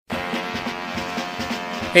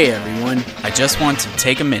Hey everyone, I just want to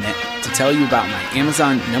take a minute to tell you about my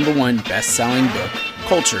Amazon #1 best-selling book,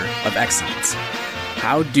 Culture of Excellence.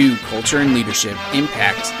 How do culture and leadership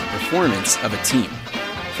impact the performance of a team?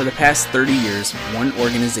 For the past 30 years, one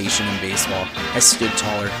organization in baseball has stood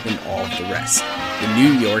taller than all of the rest, the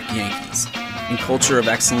New York Yankees. In Culture of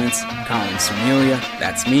Excellence, Colin Cernelia,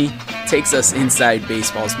 that's me, takes us inside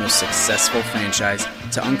baseball's most successful franchise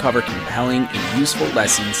to uncover compelling and useful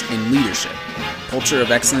lessons in leadership. Culture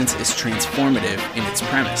of Excellence is transformative in its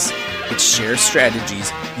premise. It shares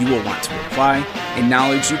strategies you will want to apply and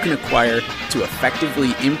knowledge you can acquire to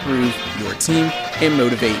effectively improve your team and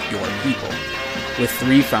motivate your people. With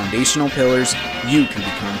 3 foundational pillars, you can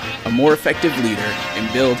become a more effective leader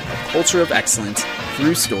and build a culture of excellence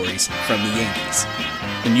through stories from the Yankees.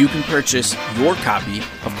 And you can purchase your copy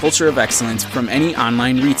of Culture of Excellence from any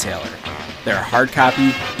online retailer. There are hard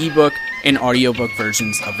copy, ebook, and audiobook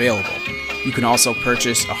versions available. You can also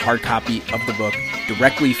purchase a hard copy of the book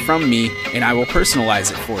directly from me, and I will personalize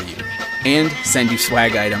it for you and send you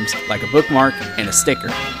swag items like a bookmark and a sticker.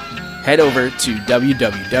 Head over to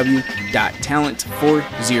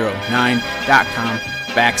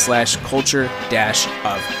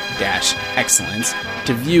www.talent409.com/culture-of-excellence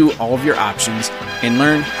to view all of your options and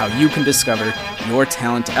learn how you can discover your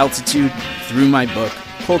talent altitude through my book,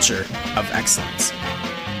 Culture of Excellence.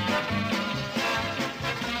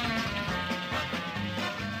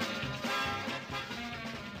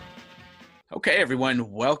 Okay,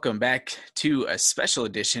 everyone, welcome back to a special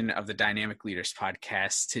edition of the Dynamic Leaders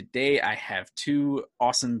Podcast. Today, I have 2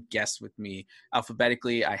 awesome guests with me.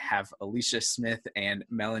 Alphabetically, I have Alicia Smith and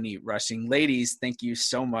Melanie Rushing. Ladies, thank you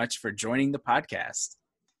so much for joining the podcast.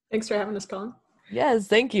 Thanks for having us, Colin. Yes,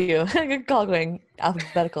 thank you. Good call going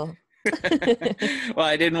alphabetical. Well,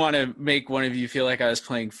 I didn't want to make one of you feel like I was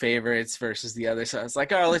playing favorites versus the other, so I was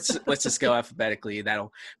like, "Oh, let's just go alphabetically.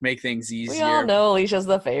 That'll make things easier." We all know Alicia's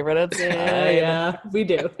the favorite. It's yeah, we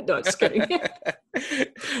do. No, just kidding.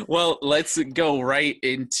 Well, let's go right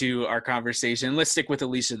into our conversation. Let's stick with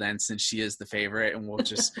Alicia then, since she is the favorite, and we'll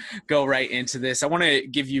just go right into this. I want to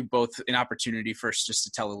give you both an opportunity first just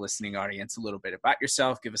to tell the listening audience a little bit about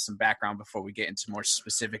yourself, give us some background before we get into more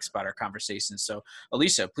specifics about our conversation. So,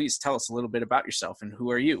 Alicia, please tell us a little bit about yourself and who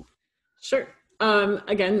are you? Sure.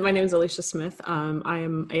 Again, my name is Alicia Smith. I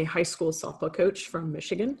am a high school softball coach from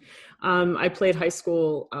Michigan. I played high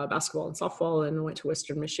school basketball and softball and went to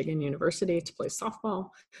Western Michigan University to play softball,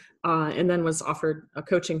 and then was offered a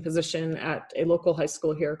coaching position at a local high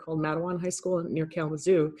school here called Matawan High School near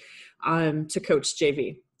Kalamazoo to coach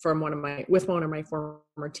JV with one of my former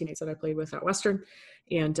teammates that I played with at Western.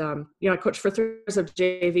 And, I coached for 3 years of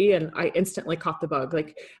JV and I instantly caught the bug.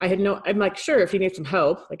 Like I'm like, sure, if you need some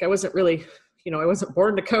help, like I wasn't really, I wasn't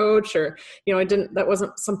born to coach or, that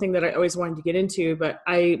wasn't something that I always wanted to get into, but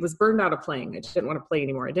I was burned out of playing. I just didn't want to play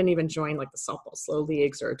anymore. I didn't even join like the softball slow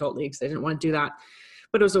leagues or adult leagues. I didn't want to do that,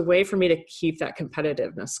 but it was a way for me to keep that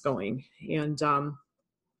competitiveness going. And,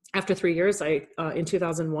 after 3 years, I, in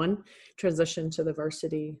 2001, transitioned to the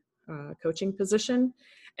varsity coaching position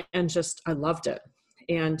and I loved it.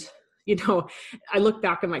 And, I look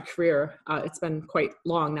back at my career, it's been quite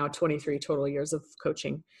long now, 23 total years of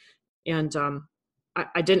coaching. And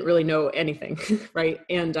I didn't really know anything, right?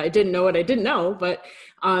 And I didn't know what I didn't know, but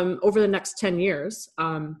over the next 10 years,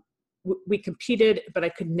 we competed, but I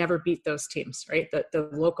could never beat those teams, right? The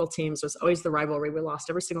local teams was always the rivalry. We lost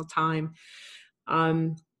every single time.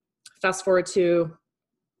 Fast forward to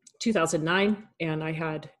 2009, and I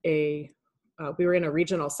had we were in a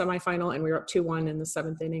regional semifinal, and we were up 2-1 in the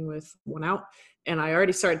 7th inning with 1 out. And I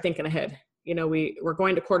already started thinking ahead. We're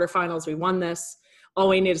going to quarterfinals. We won this. All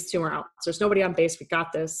we need is 2 more outs. There's nobody on base. We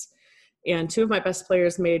got this. And 2 of my best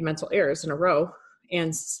players made mental errors in a row.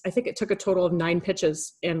 And I think it took a total of 9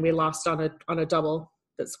 pitches, and we lost on a double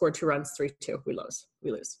that scored 2 runs, 3-2. We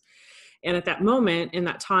lose. And at that moment, in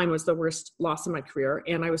that time, was the worst loss in my career.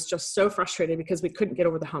 And I was just so frustrated because we couldn't get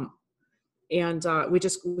over the hump. And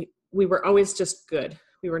we were always just good.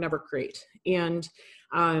 We were never great. And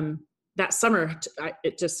that summer,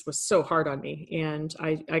 it just was so hard on me. And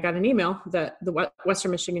I got an email that the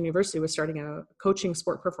Western Michigan University was starting a coaching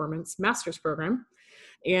sport performance master's program.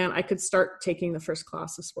 And I could start taking the first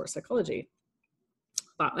class of sports psychology.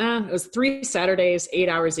 Thought, it was 3 Saturdays, 8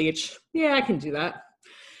 hours each. Yeah, I can do that.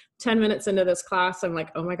 10 minutes into this class, I'm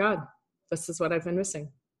like, oh my God, this is what I've been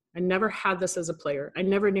missing. I never had this as a player. I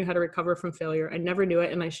never knew how to recover from failure. I never knew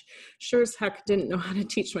it. And I sure as heck didn't know how to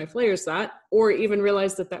teach my players that, or even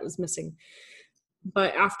realize that was missing.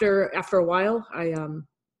 But after a while,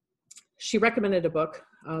 she recommended a book,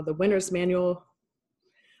 The Winner's Manual,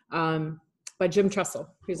 by by Jim Tressel.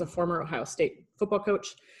 He's a former Ohio State football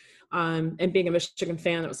coach. And being a Michigan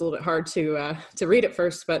fan, it was a little bit hard to read at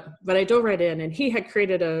first, but I dove right in, and he had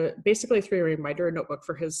created basically a 3 reminder notebook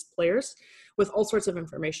for his players with all sorts of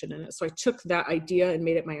information in it. So I took that idea and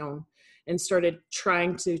made it my own and started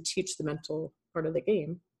trying to teach the mental part of the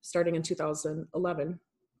game starting in 2011.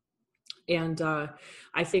 And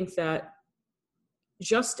I think that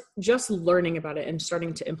just learning about it and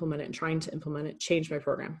starting to implement it and trying to implement it changed my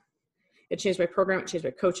program. It changed my program. It changed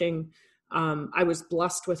my coaching. I was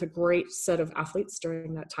blessed with a great set of athletes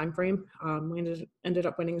during that time frame. We ended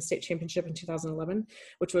up winning the state championship in 2011,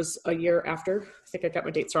 which was a year after. I think I got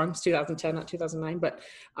my dates wrong. It's 2010, not 2009. But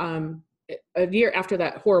a year after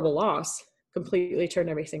that horrible loss, completely turned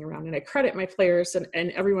everything around. And I credit my players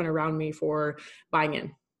and everyone around me for buying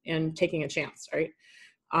in and taking a chance, right?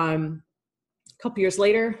 A couple years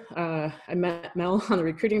later, I met Mel on the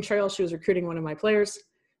recruiting trail. She was recruiting one of my players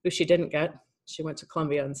who she didn't get. She went to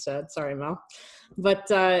Columbia instead. Sorry, Mel. But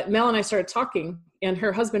Mel and I started talking, and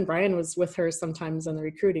her husband, Brian, was with her sometimes on the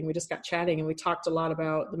recruiting. We just got chatting, and we talked a lot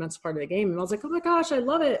about the mental part of the game. And I was like, oh, my gosh, I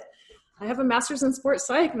love it. I have a master's in sports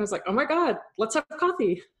psych. And I was like, oh, my God, let's have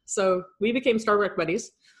coffee. So we became Starbucks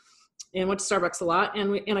buddies and went to Starbucks a lot.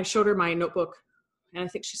 And I showed her my notebook, and I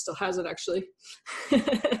think she still has it, actually.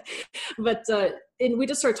 But and we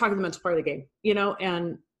just started talking the mental part of the game, you know,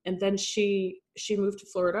 and then she moved to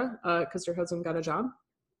Florida because her husband got a job.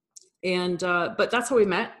 And but that's how we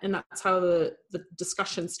met, and that's how the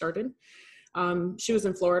discussion started. She was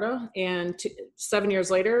in Florida, and 7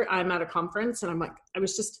 years later, I'm at a conference, and I'm like, I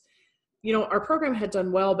was just, you know, our program had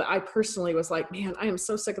done well, but I personally was like, man, I am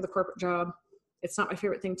so sick of the corporate job. It's not my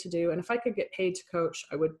favorite thing to do. And if I could get paid to coach,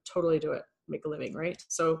 I would totally do it, make a living, right?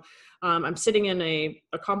 So I'm sitting in a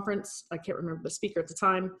conference. I can't remember the speaker at the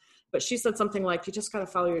time, but she said something like, you just got to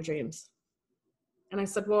follow your dreams. And I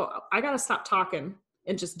said, well, I got to stop talking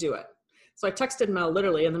and just do it. So I texted Mel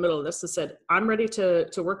literally in the middle of this and said, I'm ready to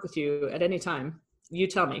work with you at any time. You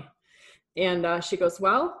tell me. And she goes,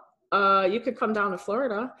 well, you could come down to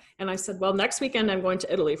Florida. And I said, well, next weekend I'm going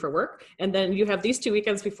to Italy for work. And then you have these 2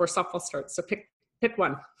 weekends before softball starts. So pick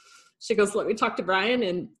one. She goes, let me talk to Brian.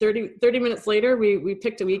 And 30 minutes later, we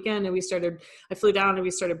picked a weekend, and I flew down and we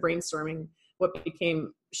started brainstorming what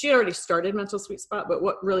became, she had already started Mental Sweet Spot, but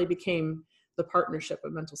what really became the partnership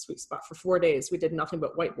of Mental Sweet Spot. For 4 days, we did nothing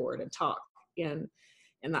but whiteboard and talk. And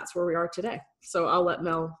that's where we are today. So I'll let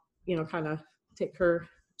Mel, you know, kind of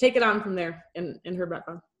take it on from there in her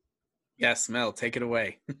background. Yes, Mel, take it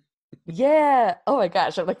away. Yeah. Oh my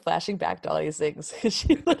gosh. I'm like flashing back to all these things.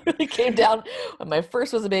 She literally came down when my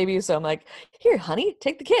first was a baby. So I'm like, here, honey,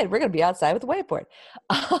 take the kid. We're going to be outside with the whiteboard.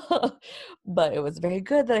 But it was very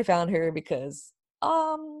good that I found her because,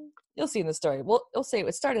 you'll see in the story. Well, it'll say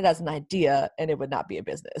it started as an idea and it would not be a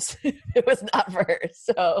business. It was not for her.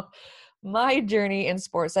 So my journey in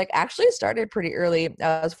sports psych actually started pretty early.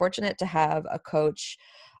 I was fortunate to have a coach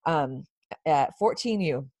at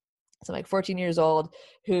 14U. So I'm like 14 years old,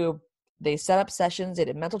 who they set up sessions. They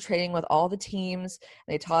did mental training with all the teams.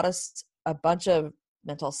 And they taught us a bunch of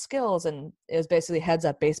mental skills. And it was basically heads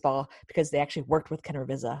up baseball because they actually worked with Ken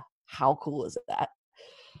Ravizza. How cool is that?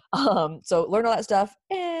 So learned all that stuff,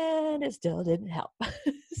 and it still didn't help.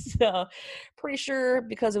 So pretty sure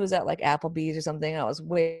because it was at like Applebee's or something, I was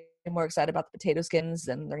way more excited about the potato skins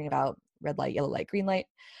than learning about red light, yellow light, green light.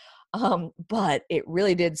 But it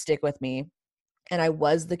really did stick with me. And I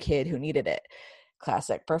was the kid who needed it.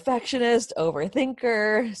 Classic perfectionist,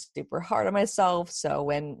 overthinker, super hard on myself. So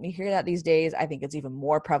when you hear that these days, I think it's even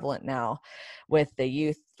more prevalent now with the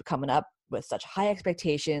youth coming up with such high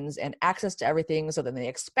expectations and access to everything. So then they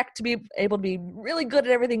expect to be able to be really good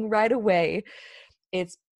at everything right away.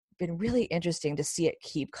 It's been really interesting to see it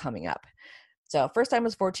keep coming up. So first time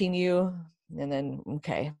was 14U, and then,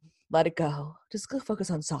 okay, let it go. Just go focus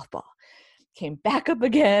on softball. Came back up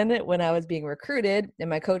again when I was being recruited, and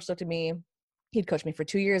my coach looked at me. He'd coached me for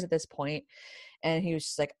 2 years at this point, and he was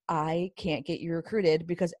just like, I can't get you recruited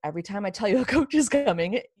because every time I tell you a coach is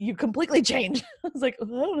coming, you completely change. I was like, I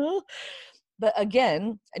don't know. But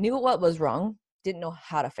again, I knew what was wrong, didn't know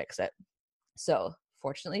how to fix it. So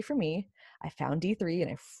fortunately for me, I found D3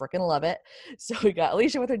 and I freaking love it. So we got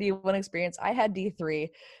Alicia with her D1 experience. I had D3.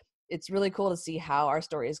 It's really cool to see how our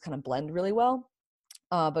stories kind of blend really well.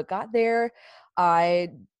 But got there, I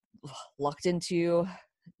lucked into,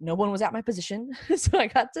 no one was at my position. So I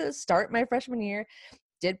got to start my freshman year,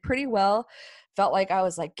 did pretty well, felt like I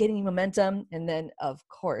was like getting momentum. And then of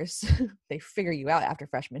course they figure you out after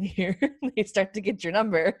freshman year. They start to get your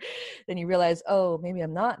number. Then you realize, oh, maybe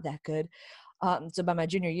I'm not that good. So by my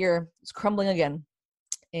junior year, it's crumbling again.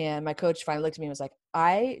 And my coach finally looked at me and was like,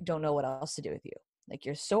 I don't know what else to do with you. Like,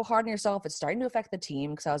 you're so hard on yourself. It's starting to affect the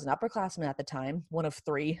team, because I was an upperclassman at the time, one of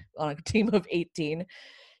 3 on a team of 18.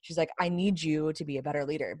 She's like, I need you to be a better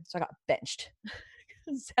leader. So I got benched.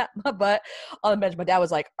 Sat my butt on the bench. My dad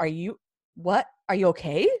was like, what? Are you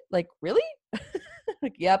okay? Like, really?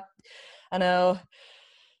 Like, yep, I know.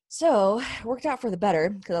 So it worked out for the better,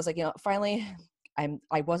 because I was like, finally,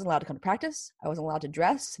 I wasn't allowed to come to practice. I wasn't allowed to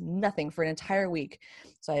dress, nothing for an entire week.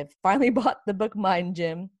 So I finally bought the book Mind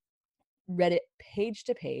Gym, read it page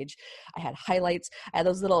to page. I had highlights. I had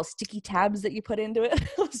those little sticky tabs that you put into it.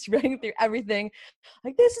 I was writing through everything.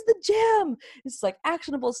 Like, this is the gym. It's like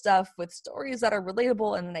actionable stuff with stories that are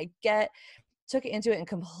relatable. And then took it into it and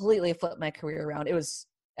completely flipped my career around. It was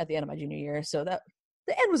at the end of my junior year, so that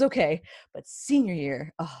the end was okay. But senior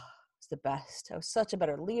year, it was the best. I was such a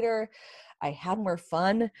better leader. I had more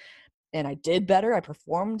fun, and I did better. I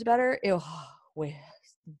performed better. It was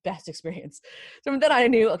the best experience. So from then I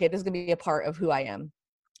knew, okay, this is going to be a part of who I am.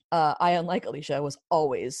 I, unlike Alicia, was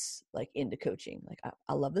always like into coaching. Like,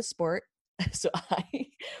 I love this sport. So I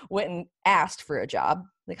went and asked for a job.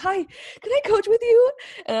 Like, hi, can I coach with you?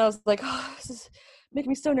 And I was like, oh, this is making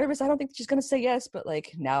me so nervous. I don't think she's going to say yes. But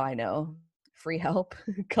like, now I know. Free help.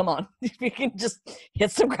 Come on. If you can just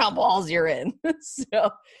hit some ground balls, you're in.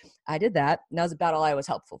 So I did that. And that was about all I was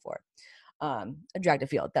helpful for. I dragged a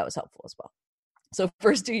field. That was helpful as well. So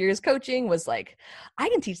first 2 years coaching was like, I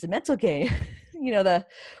can teach the mental game.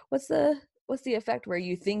 What's the effect where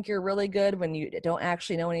you think you're really good when you don't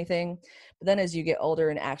actually know anything? But then as you get older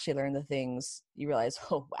and actually learn the things, you realize,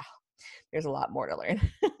 oh, wow, there's a lot more to learn.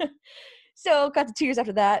 So got to 2 years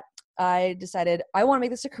after that, I decided I want to make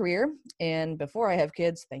this a career. And before I have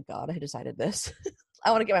kids, thank God I decided this.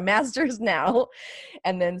 I want to get my master's now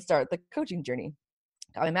and then start the coaching journey.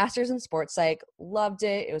 Got my master's in sports psych, loved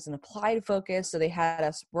it. It was an applied focus. So they had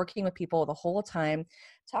us working with people the whole time,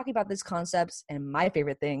 talking about these concepts, and my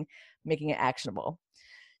favorite thing, making it actionable.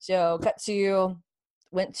 So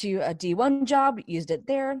went to a D1 job, used it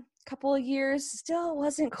there a couple of years, still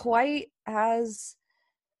wasn't quite as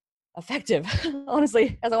effective,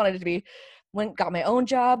 honestly, as I wanted it to be. Got my own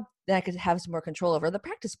job, then I could have some more control over the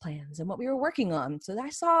practice plans and what we were working on. So I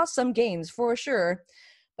saw some gains for sure.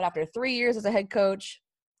 But after 3 years as a head coach,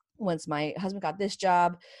 once my husband got this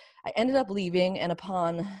job, I ended up leaving. And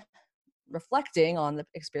upon reflecting on the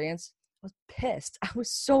experience, I was pissed. I was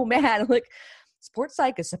so mad. Like, sports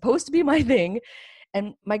psych is supposed to be my thing.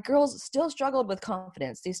 And my girls still struggled with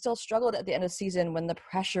confidence. They still struggled at the end of the season when the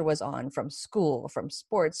pressure was on from school, from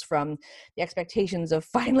sports, from the expectations of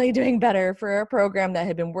finally doing better for a program that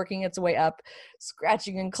had been working its way up,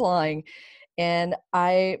 scratching and clawing. And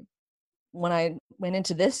when I went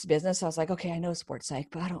into this business, I was like, okay, I know sports psych,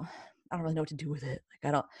 but I don't really know what to do with it.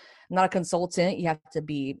 Like, I'm not a consultant. You have to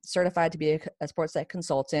be certified to be a sports psych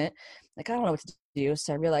consultant. Like, I don't know what to do.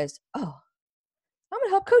 So I realized, I'm going to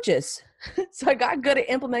help coaches. So I got good at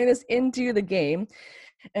implementing this into the game.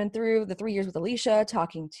 And through the 3 years with Alicia,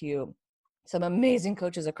 talking to some amazing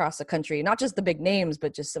coaches across the country, not just the big names,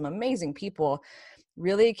 but just some amazing people,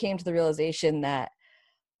 really came to the realization that,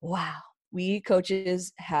 wow, we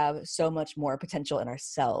coaches have so much more potential in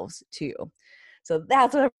ourselves too. So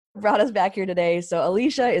that's what brought us back here today. So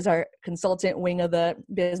Alicia is our consultant wing of the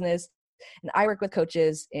business, and I work with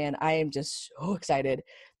coaches, and I am just so excited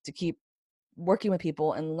to keep working with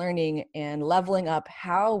people and learning and leveling up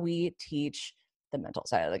how we teach the mental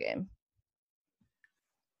side of the game.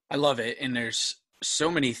 I love it. And there's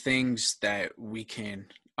so many things that we can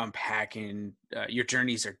unpack, and your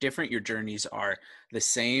journeys are different. Your journeys are the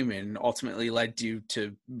same, and ultimately led you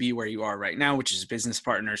to be where you are right now, which is business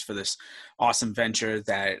partners for this awesome venture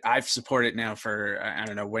that I've supported now for, I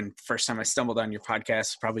don't know, when first time I stumbled on your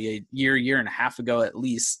podcast, probably a year and a half ago, at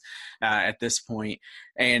least at this point.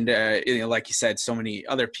 And, like you said, so many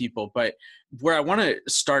other people, but where I want to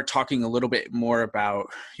start talking a little bit more about,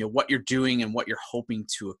 what you're doing and what you're hoping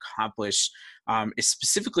to accomplish is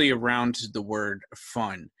specifically around the word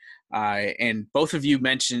fun. And both of you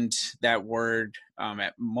mentioned that word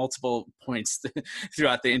at multiple points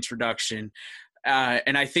throughout the introduction.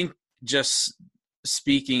 And I think, just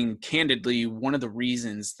speaking candidly, one of the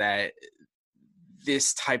reasons that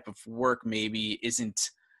this type of work maybe isn't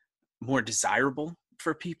more desirable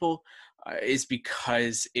for people is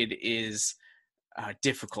because it is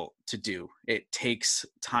difficult to do. It takes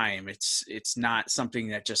time. It's not something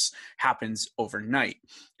that just happens overnight.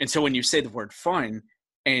 And so when you say the word fun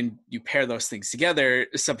and you pair those things together,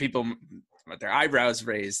 some people their eyebrows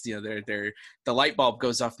raised, the light bulb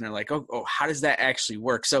goes off and they're like, oh, how does that actually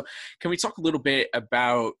work? So can we talk a little bit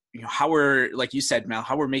about, how we're, like you said, Mel,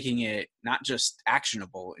 how we're making it not just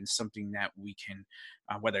actionable and something that we can,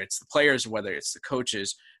 whether it's the players or whether it's the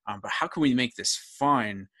coaches, but how can we make this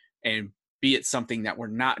fun and be it something that we're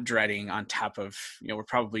not dreading on top of, we're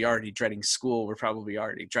probably already dreading school. We're probably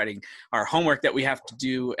already dreading our homework that we have to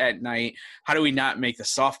do at night. How do we not make the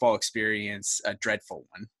softball experience a dreadful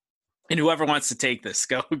one? And whoever wants to take this,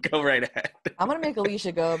 go right ahead. I'm going to make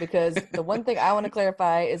Alicia go, because the one thing I want to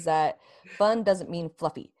clarify is that fun doesn't mean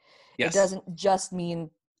fluffy. Yes. It doesn't just mean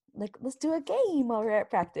like, let's do a game while we're at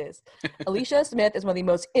practice. Alicia Smith is one of the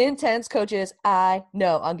most intense coaches I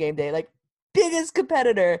know on game day, like biggest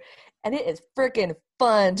competitor. And it is freaking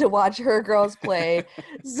fun to watch her girls play.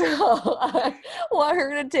 So I want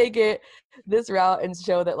her to take it this route and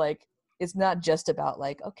show that, like, it's not just about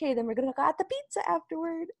like, okay, then we're going to go out the pizza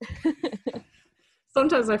afterward.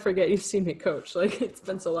 Sometimes I forget you've seen me coach. Like, it's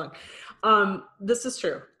been so long. This is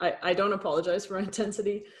true. I don't apologize for my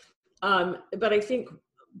intensity. But I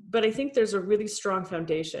think there's a really strong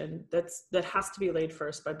foundation that has to be laid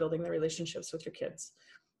first by building the relationships with your kids.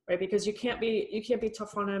 Right? Because you can't be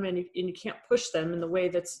tough on them, and you can't push them in the way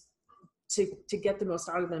that's to get the most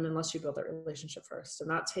out of them unless you build that relationship first. And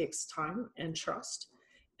that takes time and trust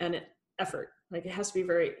and effort. Like, it has to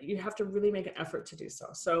be you have to really make an effort to do so.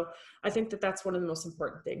 So I think that's one of the most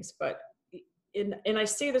important things. But and I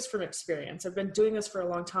say this from experience. I've been doing this for a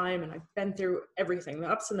long time, and I've been through everything, the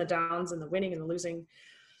ups and the downs and the winning and the losing.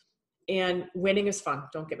 And winning is fun,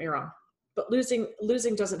 don't get me wrong. But losing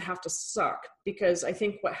doesn't have to suck, because I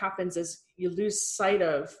think what happens is you lose sight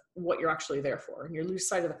of what you're actually there for, and you lose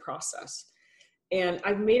sight of the process. And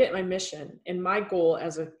I've made it my mission, and my goal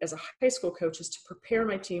as a high school coach is to prepare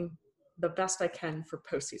my team the best I can for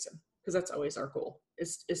postseason, because that's always our goal.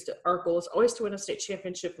 Our goal is always to win a state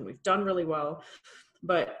championship, and we've done really well,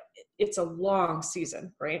 but it's a long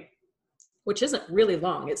season, right? Which isn't really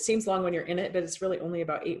long. It seems long when you're in it, but it's really only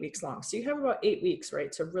about 8 weeks long. So you have about 8 weeks, right,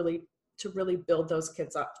 to really build those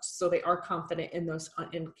kids up so they are confident in those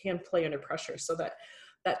and can play under pressure. So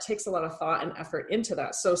that takes a lot of thought and effort into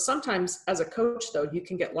that. So sometimes as a coach, though, you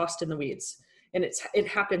can get lost in the weeds, and it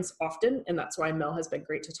happens often. And that's why Mel has been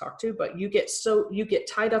great to talk to, but you get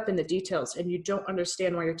tied up in the details, and you don't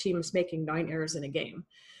understand why your team is making 9 errors in a game.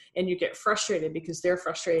 And you get frustrated because they're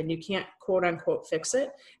frustrated, and you can't quote unquote fix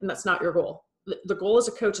it. And that's not your goal. The goal as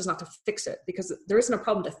a coach is not to fix it, because there isn't a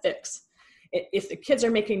problem to fix. If the kids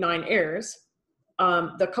are making 9 errors,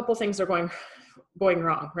 the couple things are going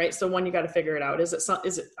wrong, right? So one, you got to figure it out.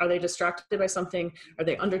 Are they distracted by something? Are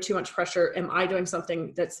they under too much pressure? Am I doing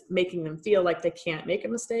something that's making them feel like they can't make a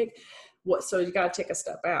mistake? So you got to take a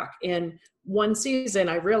step back. And one season,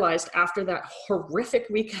 I realized after that horrific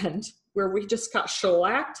weekend where we just got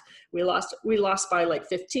shellacked, we lost by like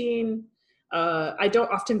 15. I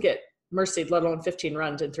don't often get mercy, let alone 15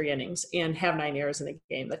 runs in 3 innings and have 9 errors in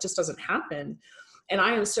a game. That just doesn't happen. And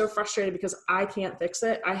I am so frustrated because I can't fix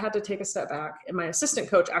it. I had to take a step back, and my assistant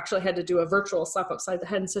coach actually had to do a virtual slap upside the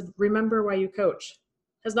head and said, remember why you coach.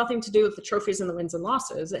 It has nothing to do with the trophies and the wins and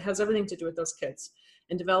losses. It has everything to do with those kids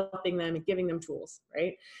and developing them and giving them tools,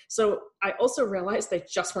 right? So I also realized they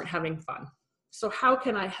just weren't having fun. So how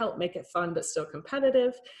can I help make it fun but still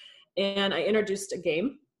competitive? And I introduced a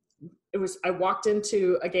game. I walked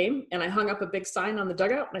into a game and I hung up a big sign on the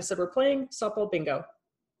dugout and I said, we're playing softball bingo.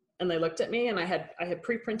 And they looked at me, and I had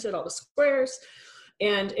pre-printed all the squares.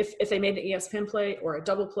 And if they made an ESPN play or a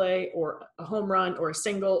double play or a home run or a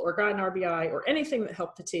single or got an RBI or anything that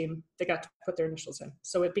helped the team, they got to put their initials in.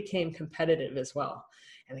 So it became competitive as well.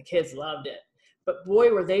 And the kids loved it. But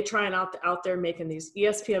boy, were they trying out there making these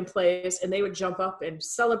ESPN plays, and they would jump up and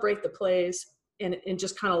celebrate the plays and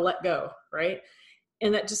just kind of let go, right?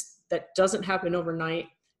 And that doesn't happen overnight,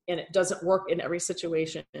 and it doesn't work in every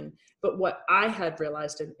situation. But what I had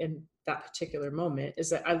realized in that particular moment is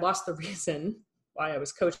that I lost the reason why I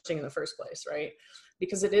was coaching in the first place, right?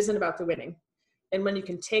 Because it isn't about the winning. And when you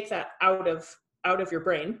can take that out of your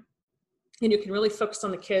brain, and you can really focus on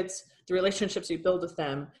the kids, the relationships you build with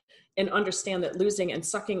them, and understand that losing and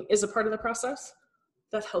sucking is a part of the process,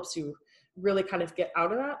 that helps you really kind of get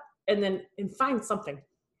out of that and find something.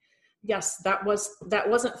 Yes, that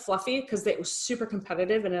wasn't fluffy because it was super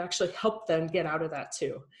competitive, and it actually helped them get out of that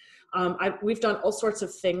too. We've done all sorts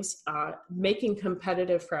of things. Making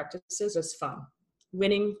competitive practices is fun.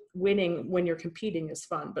 Winning when you're competing is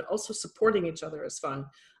fun, but also supporting each other is fun,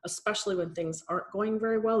 especially when things aren't going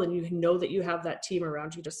very well and you know that you have that team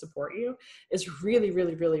around you to support you, is really,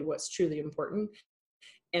 really, really what's truly important.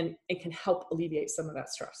 And it can help alleviate some of that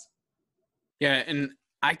stress. Yeah. And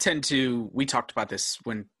we talked about this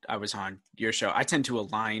when I was on your show. I tend to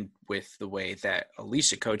align with the way that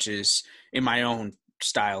Alicia coaches in my own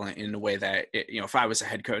style, in the way that, if I was a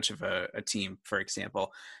head coach of a team, for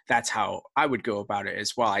example, that's how I would go about it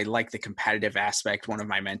as well. I like the competitive aspect. One of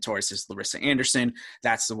my mentors is Larissa Anderson.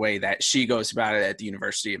 That's the way that she goes about it at the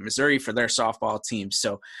University of Missouri for their softball team.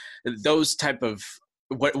 So those type of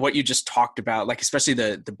what you just talked about, like especially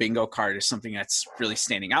the bingo card, is something that's really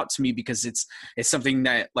standing out to me, because it's something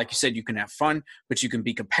that, like you said, you can have fun, but you can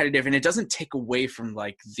be competitive, and it doesn't take away from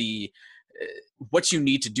like the what you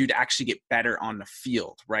need to do to actually get better on the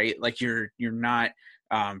field, right? Like you're not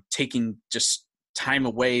taking just time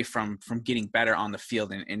away from getting better on the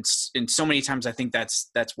field, and so many times I think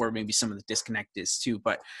that's where maybe some of the disconnect is too.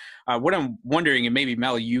 But what I'm wondering, and maybe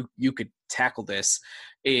Mel, you could tackle this,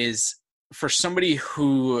 is for somebody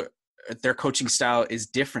who their coaching style is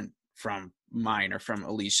different from mine or from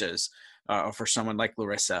Alicia's, or for someone like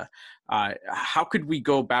Larissa, how could we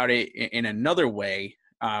go about it in another way,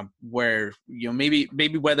 where, maybe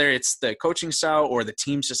whether it's the coaching style or the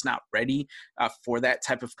team's just not ready for that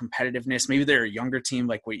type of competitiveness. Maybe they're a younger team,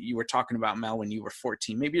 like what you were talking about, Mel, when you were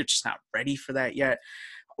 14. Maybe you're just not ready for that yet.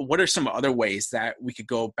 What are some other ways that we could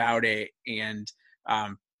go about it and,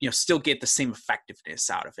 still get the same effectiveness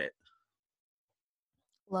out of it?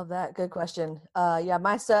 Love that. Good question. Yeah,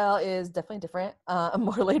 my style is definitely different. I'm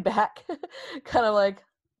more laid back, kind of like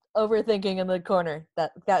overthinking in the corner,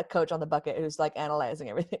 that coach on the bucket who's like analyzing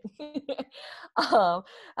everything.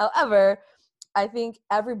 However, I think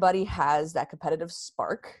everybody has that competitive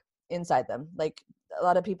spark inside them. Like a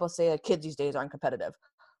lot of people say that kids these days aren't competitive.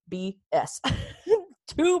 BS.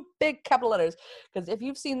 2 big capital letters. Because if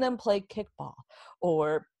you've seen them play kickball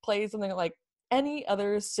or play something like any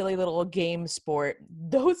other silly little game sport,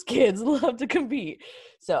 those kids love to compete.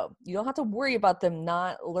 So you don't have to worry about them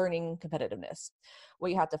not learning competitiveness.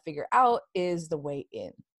 What you have to figure out is the way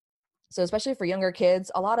in. So especially for younger kids,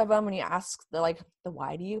 a lot of them, when you ask, they're like,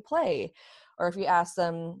 why do you play? Or if you ask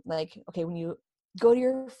them, like, okay, when you go to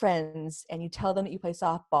your friends and you tell them that you play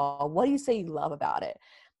softball, what do you say you love about it?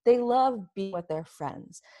 They love being with their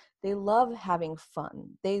friends. They love having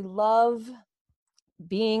fun. They love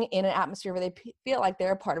being in an atmosphere where they feel like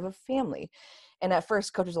they're a part of a family. And at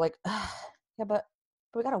first coaches are like, yeah, but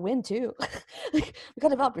we got to win too. Like, we got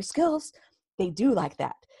to develop your skills. They do like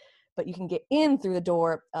that, but you can get in through the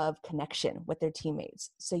door of connection with their teammates.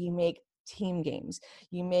 So you make team games,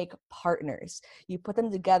 you make partners, you put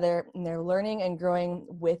them together, and they're learning and growing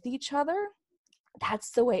with each other.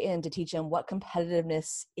 That's the way in to teach them what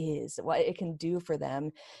competitiveness is, what it can do for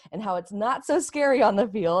them, and how it's not so scary on the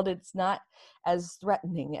field. It's not as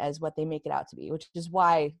threatening as what they make it out to be, which is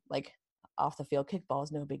why, like, off the field kickball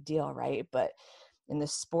is no big deal, right? But in the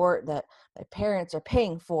sport that my parents are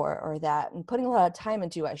paying for, or that and putting a lot of time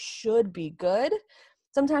into, I should be good.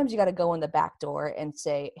 Sometimes you got to go in the back door and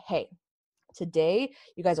say, hey, today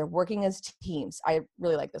you guys are working as teams. I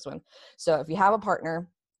really like this one. So if you have a partner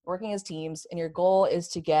working as teams and your goal is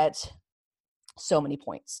to get so many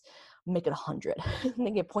points, make it 100. And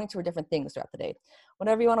then get points for different things throughout the day.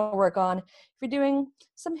 Whatever you want to work on. If you're doing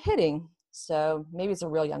some hitting, so maybe it's a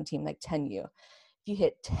real young team like 10U. If you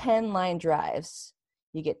hit 10 line drives,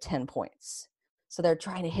 you get 10 points. So they're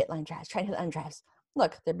trying to hit line drives.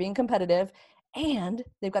 Look, they're being competitive, and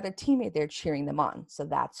they've got their teammate there cheering them on. So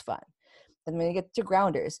that's fun. Then when you get to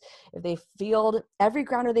grounders, if they field every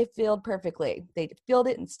grounder they field perfectly, they field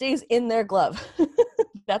it and stays in their glove.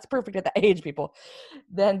 That's perfect at that age, people.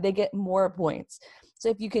 Then they get more points. So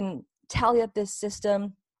if you can tally up this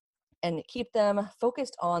system and keep them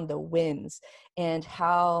focused on the wins and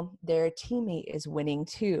how their teammate is winning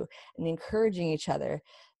too, and encouraging each other,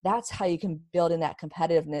 that's how you can build in that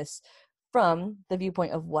competitiveness from the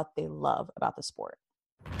viewpoint of what they love about the sport.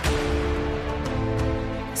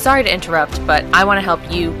 Sorry to interrupt, but I want to help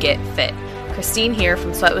you get fit. Christine here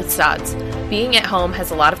from Sweat with Sods. Being at home has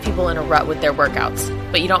a lot of people in a rut with their workouts,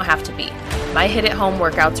 but you don't have to be. My HIIT at Home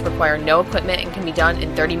workouts require no equipment and can be done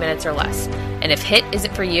in 30 minutes or less. And if HIIT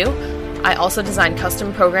isn't for you, I also design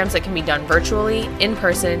custom programs that can be done virtually, in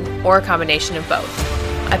person, or a combination of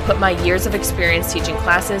both. I put my years of experience teaching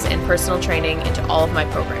classes and personal training into all of my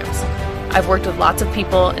programs. I've worked with lots of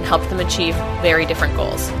people and helped them achieve very different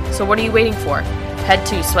goals. So what are you waiting for? Head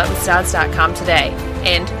to sweatwithsods.com today.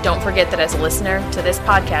 And don't forget that as a listener to this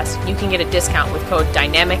podcast, you can get a discount with code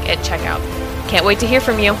DYNAMIC at checkout. Can't wait to hear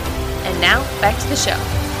from you. And now, back to the show.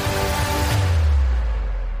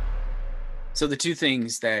 So the two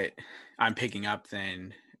things that I'm picking up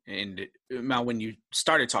then And Mel, when you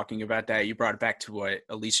started talking about that, you brought it back to what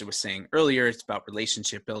Alicia was saying earlier. It's about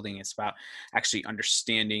relationship building. It's about actually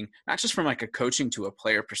understanding, not just from like a coaching to a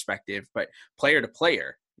player perspective, but player to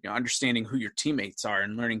player, understanding who your teammates are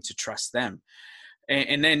and learning to trust them.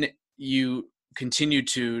 And then you continue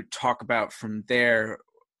to talk about from there,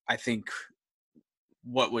 I think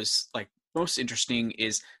what was like most interesting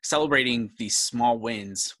is celebrating these small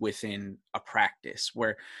wins within a practice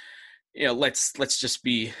where, let's just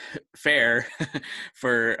be fair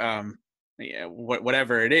for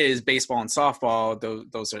whatever it is, baseball and softball,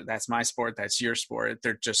 that's my sport, that's your sport.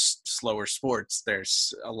 They're just slower sports.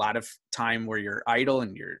 There's a lot of time where you're idle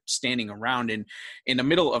and you're standing around, and in the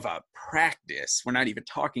middle of a practice, we're not even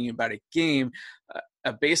talking about a game,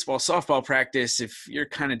 a baseball, softball practice, if you're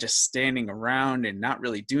kind of just standing around and not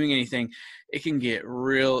really doing anything, it can get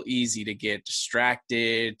real easy to get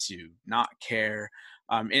distracted, to not care.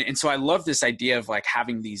 And so I love this idea of like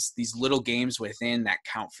having these little games within that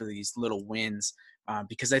count for these little wins,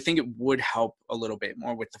 because I think it would help a little bit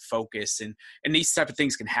more with the focus. And these type of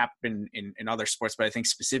things can happen in other sports, but I think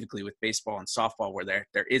specifically with baseball and softball where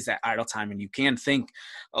there is that idle time and you can think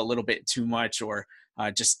a little bit too much or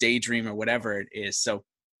just daydream or whatever it is. So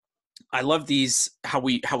I love how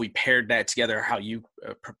we paired that together, how you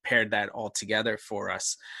prepared that all together for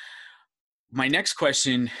us. My next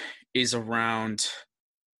question is around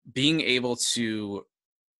being able to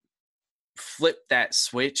flip that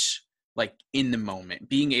switch like in the moment,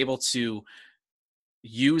 being able to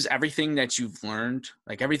use everything that you've learned,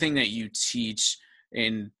 like everything that you teach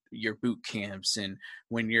in your boot camps and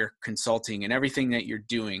when you're consulting and everything that you're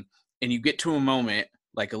doing, and you get to a moment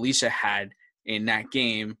like Alicia had in that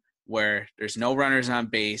game where there's no runners on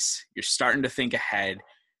base, you're starting to think ahead.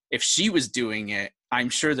 If she was doing it, I'm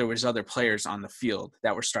sure there was other players on the field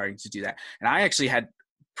that were starting to do that. And I actually had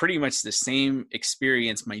pretty much the same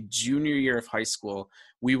experience my junior year of high school.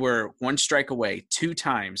 We were one strike away 2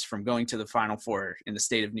 times from going to the Final Four in the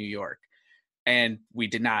state of New York, and we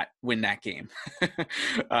did not win that game.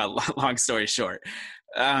 Long story short.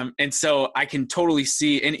 And so I can totally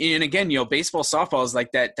see, and again, baseball, softball is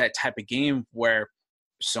like that type of game where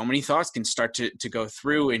so many thoughts can start to go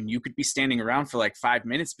through, and you could be standing around for like 5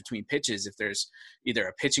 minutes between pitches if there's either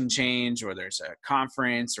a pitching change or there's a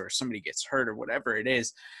conference or somebody gets hurt or whatever it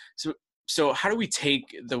is. So how do we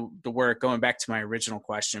take the work, going back to my original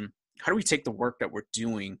question, how do we take the work that we're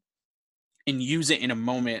doing and use it in a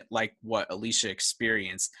moment like what Alicia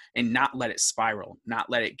experienced and not let it spiral,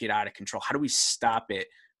 not let it get out of control? How do we stop it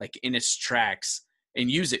like in its tracks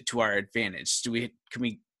and use it to our advantage? Can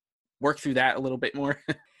we work through that a little bit more?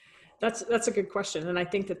 That's a good question. And I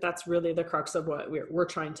think that's really the crux of what we're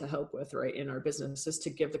trying to help with, right, in our business, is to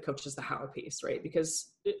give the coaches the how piece, right?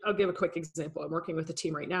 Because I'll give a quick example. I'm working with a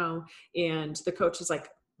team right now, and the coach is like,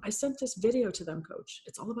 I sent this video to them, coach.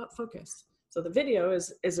 It's all about focus. So the video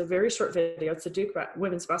is a very short video. It's a Duke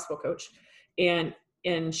women's basketball coach. And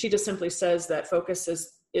she just simply says that focus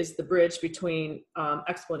is the bridge between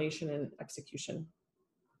explanation and execution.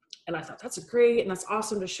 And I thought, that's great, and that's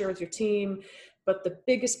awesome to share with your team. But the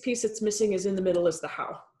biggest piece it's missing is in the middle, is the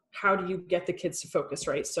how. How do you get the kids to focus,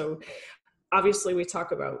 right? So obviously we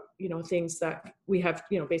talk about, things that we have,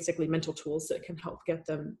 basically mental tools that can help get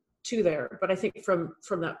them to there. But I think from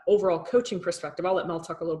that overall coaching perspective, I'll let Mel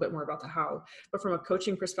talk a little bit more about the how, but from a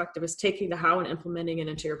coaching perspective is taking the how and implementing it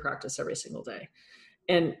into your practice every single day.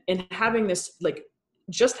 And having this, like,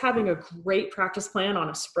 just having a great practice plan on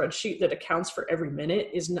a spreadsheet that accounts for every minute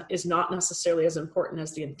is not necessarily as important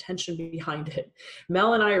as the intention behind it.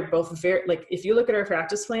 Mel and I are both very, like, if you look at our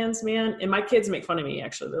practice plans, man, and my kids make fun of me,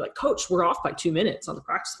 actually. They're like, coach, we're off by 2 minutes on the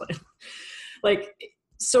practice plan. Like,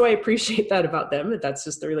 so I appreciate that about them. That's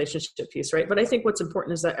just the relationship piece, right? But I think what's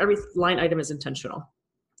important is that every line item is intentional,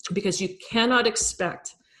 because you cannot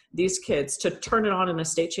expect these kids to turn it on in a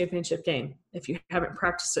state championship game if you haven't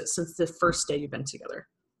practiced it since the first day you've been together,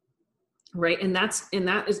 right? And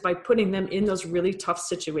that is by putting them in those really tough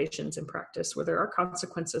situations in practice where there are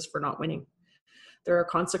consequences for not winning. There are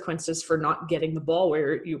consequences for not getting the ball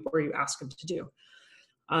where you ask them to do.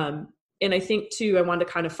 And I think too, I wanted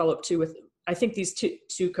to kind of follow up too with, I think these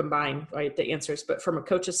two combine, right, the answers. But from a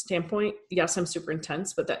coach's standpoint, yes, I'm super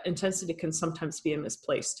intense, but that intensity can sometimes be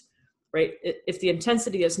misplaced. Right? If the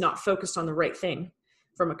intensity is not focused on the right thing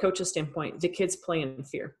from a coach's standpoint, the kids play in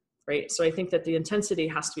fear, right? So I think that the intensity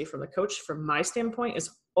has to be from the coach, from my standpoint, is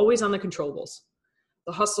always on the controllables.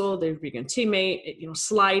 The hustle, the being a teammate,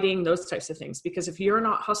 sliding, those types of things. Because if you're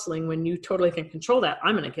not hustling when you totally can control that,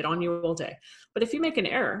 I'm going to get on you all day. But if you make an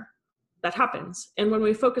error, that happens. And when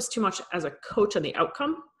we focus too much as a coach on the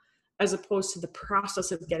outcome, as opposed to the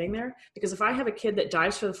process of getting there. Because if I have a kid that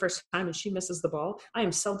dives for the first time and she misses the ball, I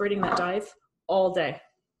am celebrating that dive all day,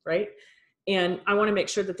 right? And I want to make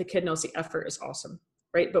sure that the kid knows the effort is awesome,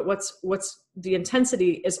 right? But what's the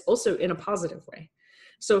intensity is also in a positive way.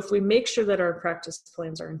 So if we make sure that our practice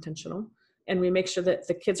plans are intentional, and we make sure that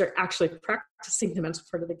the kids are actually practicing the mental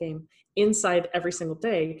part of the game inside every single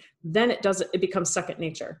day, then it becomes second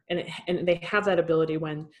nature. And they have that ability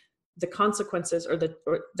when the consequences or the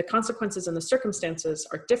consequences and the circumstances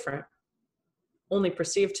are different, only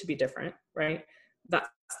perceived to be different, right? That's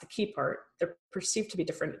the key part. They're perceived to be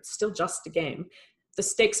different. It's still just a game. The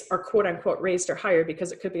stakes are quote unquote raised or higher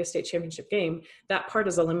because it could be a state championship game. That part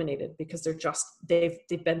is eliminated because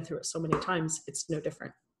they've been through it so many times. It's no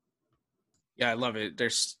different. Yeah, I love it.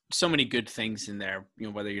 There's so many good things in there,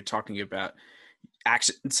 whether you're talking about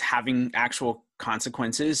actions having actual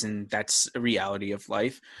consequences, and that's a reality of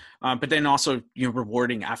life. But then also,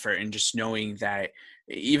 rewarding effort and just knowing that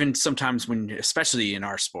even sometimes especially in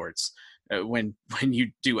our sports, when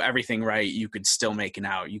you do everything right, you could still make an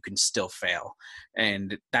out, you can still fail.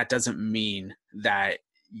 And that doesn't mean that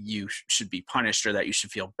you should be punished or that you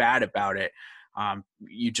should feel bad about it.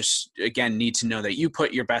 You just, again, need to know that you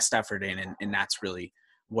put your best effort in, and that's really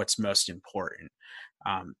what's most important.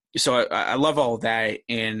 So I love all of that.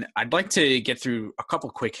 And I'd like to get through a couple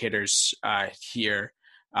quick hitters here,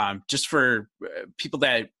 just for people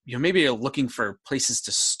that, maybe are looking for places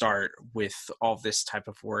to start with all this type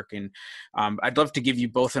of work. And I'd love to give you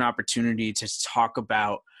both an opportunity to talk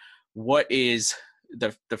about what is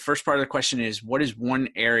the first part of the question is, what is one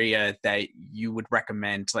area that you would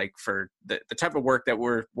recommend, like for the type of work that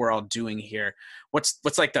we're all doing here? What's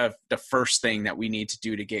like the first thing that we need to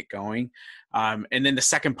do to get going? And then the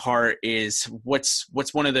second part is what's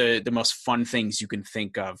one of the most fun things you can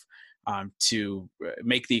think of to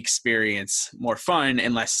make the experience more fun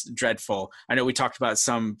and less dreadful? I know we talked about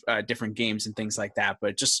some different games and things like that,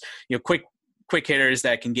 but just, quick hitters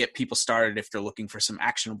that can get people started if they're looking for some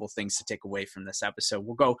actionable things to take away from this episode.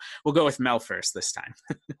 We'll go with Mel first this time.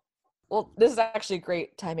 Well, this is actually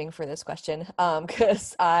great timing for this question,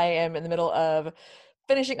 because I am in the middle of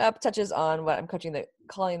finishing up touches on what I'm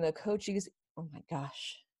calling the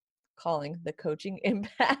Coaching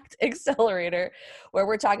Impact Accelerator, where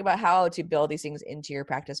we're talking about how to build these things into your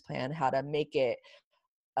practice plan, how to make it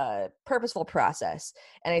a purposeful process.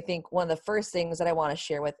 And I think one of the first things that I want to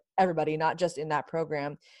share with everybody, not just in that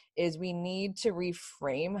program, is we need to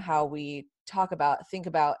reframe how we think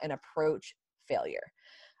about and approach failure.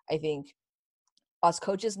 I think us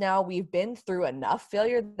coaches now, we've been through enough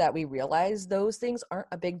failure that we realize those things aren't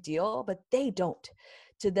a big deal, but they don't.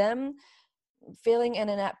 To them, failing in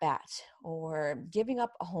an at-bat or giving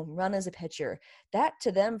up a home run as a pitcher, that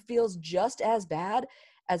to them feels just as bad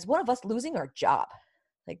as one of us losing our job.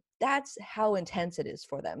 Like, that's how intense it is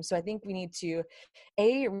for them. So I think we need to,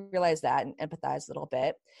 A, realize that and empathize a little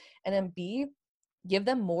bit, and then B, give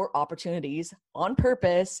them more opportunities on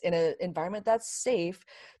purpose in an environment that's safe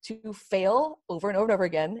to fail over and over and over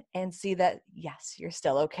again and see that, yes, you're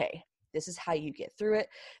still okay. This is how you get through it.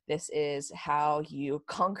 This is how you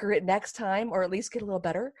conquer it next time, or at least get a little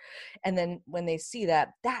better. And then when they see that,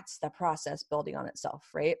 that's the process building on itself,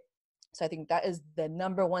 right? So I think that is the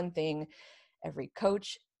number one thing every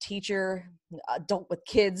coach, teacher, adult with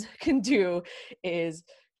kids can do, is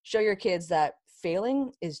show your kids that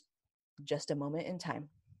failing is just a moment in time.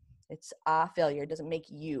 It's a failure. It doesn't make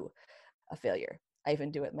you a failure. I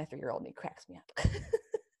even do it with my 3-year-old and he cracks me up.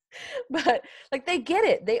 But like, they get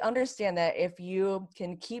it. They understand that if you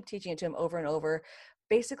can keep teaching it to them over and over,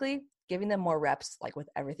 basically giving them more reps, like with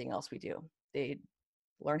everything else we do, they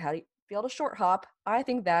learn how to be able to short hop. I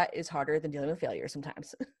think that is harder than dealing with failure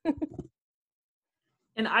sometimes.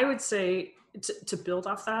 And I would say to build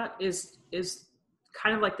off that is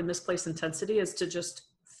kind of like the misplaced intensity, is to just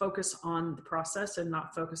focus on the process and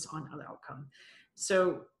not focus on the outcome.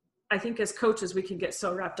 So I think as coaches, we can get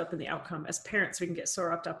so wrapped up in the outcome. As parents, we can get so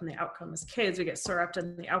wrapped up in the outcome. As kids, we get so wrapped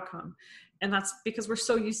in the outcome. And that's because we're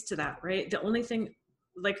so used to that, right? The only thing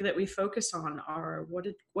like that we focus on are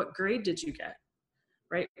what grade did you get,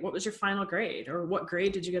 right? What was your final grade, or what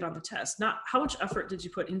grade did you get on the test? Not how much effort did you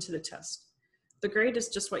put into the test. The grade is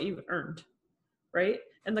just what you've earned, right?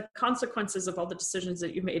 And the consequences of all the decisions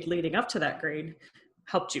that you made leading up to that grade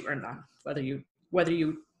helped you earn that. Whether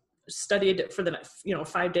you studied for the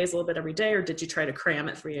 5 days a little bit every day, or did you try to cram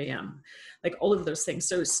at 3 a.m.? Like, all of those things.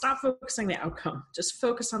 So stop focusing on the outcome. Just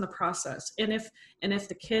focus on the process. And if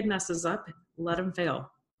the kid messes up, let them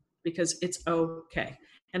fail, because it's okay.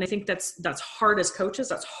 And I think that's hard as coaches.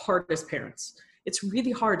 That's hard as parents. It's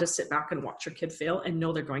really hard to sit back and watch your kid fail and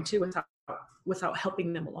know they're going to without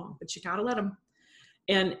helping them along, but you got to let them.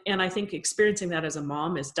 And I think experiencing that as a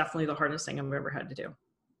mom is definitely the hardest thing I've ever had to do.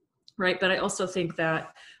 Right. But I also think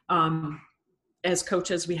that as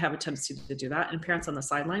coaches, we have a tendency to do that, and parents on the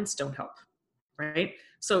sidelines don't help. Right.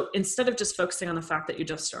 So instead of just focusing on the fact that you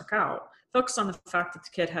just struck out, focus on the fact that the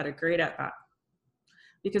kid had a great at bat.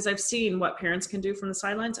 Because I've seen what parents can do from the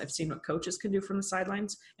sidelines. I've seen what coaches can do from the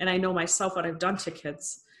sidelines. And I know myself what I've done to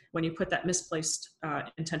kids when you put that misplaced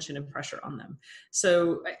intention and pressure on them.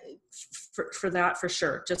 So for that, for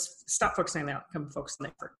sure, just stop focusing on the outcome, focus on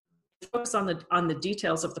the effort. Focus on the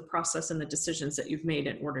details of the process and the decisions that you've made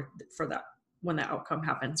in order for that, when that outcome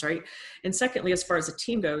happens, right? And secondly, as far as a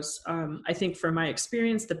team goes, I think from my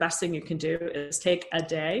experience, the best thing you can do is take a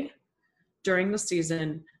day during the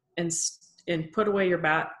season and put away your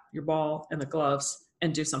bat, your ball, and the gloves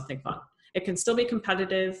and do something fun. It can still be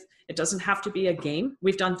competitive. It doesn't have to be a game.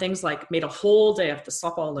 We've done things like made a whole day of the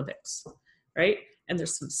softball Olympics, right? And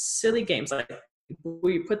there's some silly games like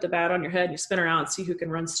where you put the bat on your head and you spin around and see who can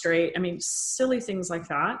run straight. I mean, silly things like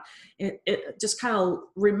that. It just kind of,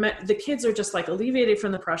 the kids are just like alleviated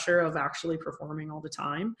from the pressure of actually performing all the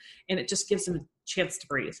time. And it just gives them a chance to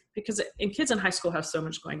breathe, because kids in high school have so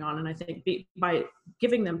much going on. And I think by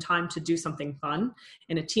giving them time to do something fun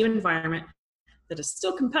in a team environment that is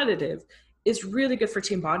still competitive is really good for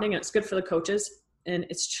team bonding, and it's good for the coaches. And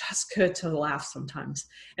it's just good to laugh sometimes.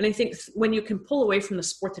 And I think when you can pull away from the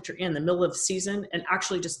sport that you're in the middle of the season and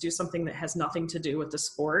actually just do something that has nothing to do with the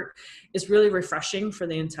sport is really refreshing for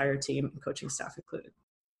the entire team, coaching staff included.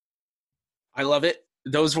 I love it.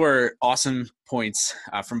 Those were awesome points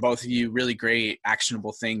from both of you. Really great,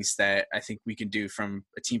 actionable things that I think we can do from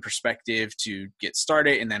a team perspective to get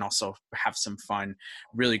started and then also have some fun.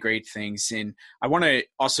 Really great things. And I want to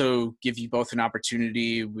also give you both an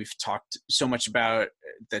opportunity. We've talked so much about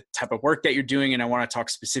the type of work that you're doing, and I want to talk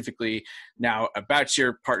specifically now about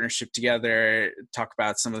your partnership together, talk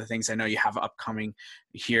about some of the things I know you have upcoming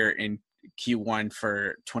here in Q1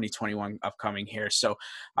 for 2021 upcoming here. So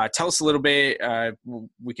tell us a little bit.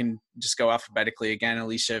 We can just go alphabetically again,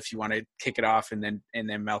 Alicia, if you want to kick it off, and then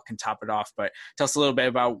Mel can top it off. But tell us a little bit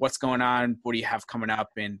about what's going on, what do you have coming up,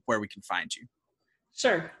 and where we can find you.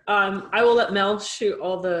 Sure. I will let Mel shoot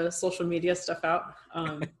all the social media stuff out.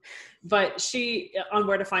 But she on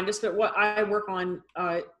where to find us. But what I work on,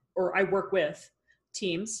 or I work with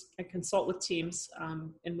teams, I consult with teams,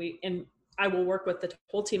 and I will work with the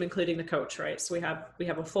whole team, including the coach, right? So we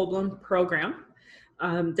have a full-blown program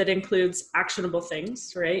that includes actionable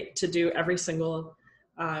things, right, to do every single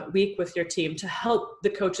week with your team to help the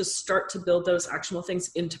coaches start to build those actionable things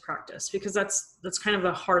into practice, because that's kind of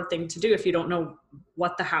a hard thing to do if you don't know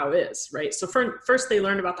what the how is, right? So first they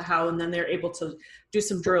learn about the how, and then they're able to do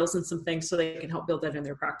some drills and some things so they can help build that in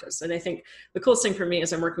their practice. And I think the coolest thing for me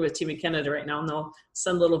is I'm working with Team in Canada right now, and they'll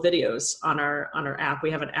send little videos on our app.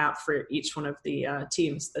 We have an app for each one of the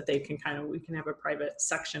teams that they can we can have a private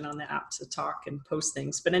section on the app to talk and post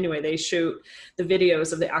things. But anyway, they shoot the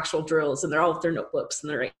videos of the actual drills, and they're all with their notebooks and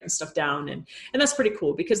they're writing stuff down. And that's pretty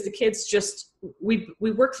cool, because the kids just, we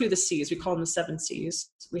work through the C's. We call them the 7 C's.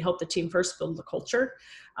 We help the team first build the culture,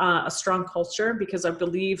 a strong culture, because I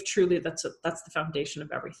believe truly that's the foundation of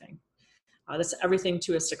everything. That's everything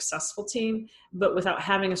to a successful team. But without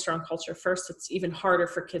having a strong culture first, it's even harder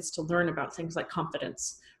for kids to learn about things like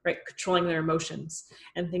confidence, right? Controlling their emotions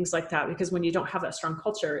and things like that. Because when you don't have that strong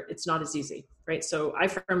culture, it's not as easy, right? So I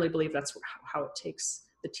firmly believe that's how it takes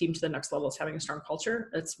the team to the next level, is having a strong culture.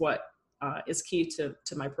 That's what is key to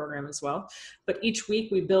my program as well. But each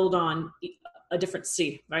week we build on a different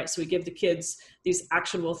C, right? So we give the kids these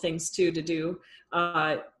actionable things to do.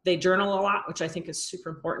 They journal a lot, which I think is super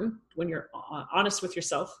important when you're honest with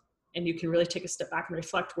yourself, and you can really take a step back and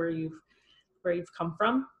reflect where you've come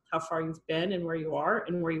from, how far you've been, and where you are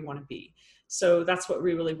and where you want to be. So that's what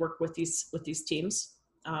we really work with these teams.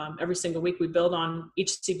 Every single week we build on,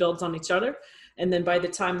 each C builds on each other. And then by the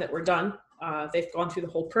time that we're done, they've gone through the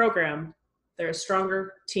whole program. They're a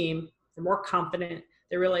stronger team. They're more confident.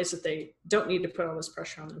 They realize that they don't need to put all this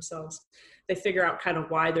pressure on themselves. They figure out kind of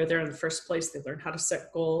why they're there in the first place. They learn how to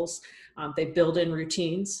set goals. They build in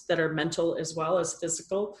routines that are mental as well as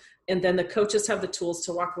physical. And then the coaches have the tools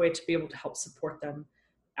to walk away to be able to help support them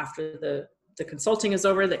after the consulting is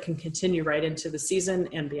over, that can continue right into the season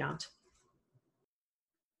and beyond.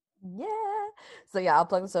 Yeah. So yeah, I'll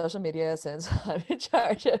plug the social media since I'm in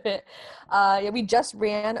charge of it. We just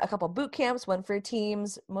ran a couple boot camps, one for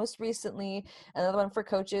teams most recently, another one for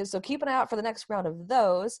coaches. So keep an eye out for the next round of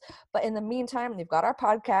those. But in the meantime, we've got our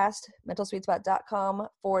podcast,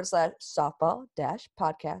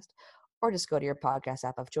 mentalsweetspot.com/softball-podcast. or just go to your podcast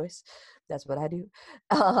app of choice. That's what I do.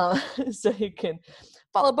 So you can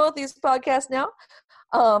follow both these podcasts now.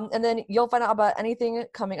 And then you'll find out about anything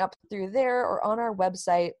coming up through there or on our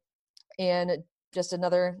website. And just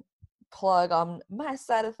another plug on my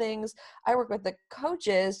side of things, I work with the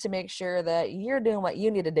coaches to make sure that you're doing what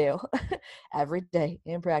you need to do every day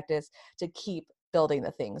in practice to keep building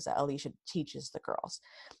the things that Alicia teaches the girls.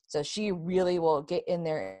 So she really will get in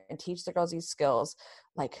there and teach the girls these skills.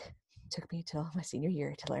 Like, took me till my senior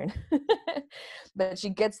year to learn, but she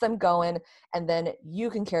gets them going, and then you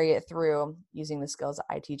can carry it through using the skills that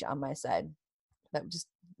I teach on my side. But just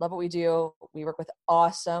love what we do. We work with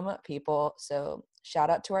awesome people. So shout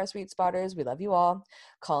out to our sweet spotters. We love you all.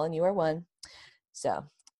 Colin, you are one. So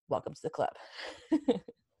welcome to the club.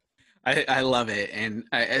 I love it. And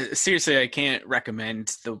seriously, I can't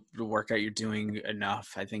recommend the work that you're doing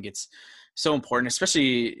enough. I think it's so important,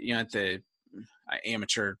 especially, at the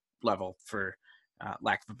amateur level, for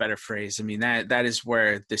lack of a better phrase. I mean, that is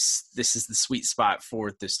where this is the sweet spot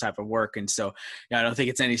for this type of work. And so, I don't think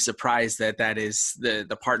it's any surprise that is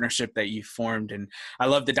the partnership that you formed. And I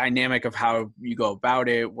love the dynamic of how you go about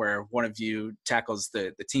it, where one of you tackles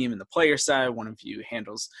the team and the player side, one of you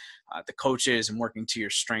handles the coaches, and working to your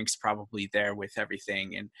strengths probably there with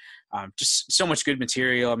everything. And just so much good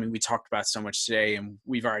material. I mean, we talked about so much today, and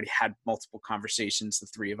we've already had multiple conversations, the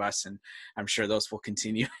three of us, and I'm sure those will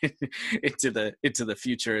continue into the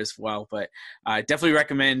future as well. But I definitely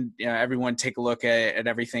recommend everyone take a look at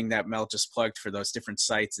everything that Mel just plugged for those different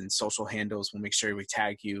sites and social handles. We'll make sure we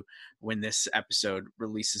tag you when this episode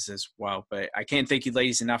releases as well. But I can't thank you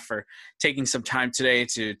ladies enough for taking some time today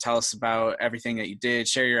to tell us about everything that you did,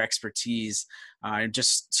 share your expertise. I'm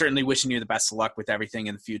just certainly wishing you the best of luck with everything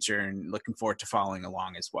in the future, and looking forward to following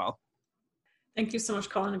along as well. Thank you so much,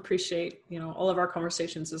 Colin. Appreciate, all of our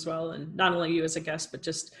conversations as well. And not only you as a guest, but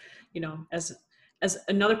just, as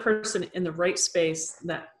another person in the right space,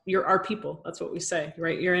 that you're our people. That's what we say,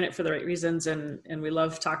 right? You're in it for the right reasons. And we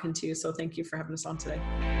love talking to you. So thank you for having us on today.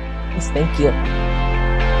 Yes, thank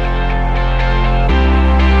you.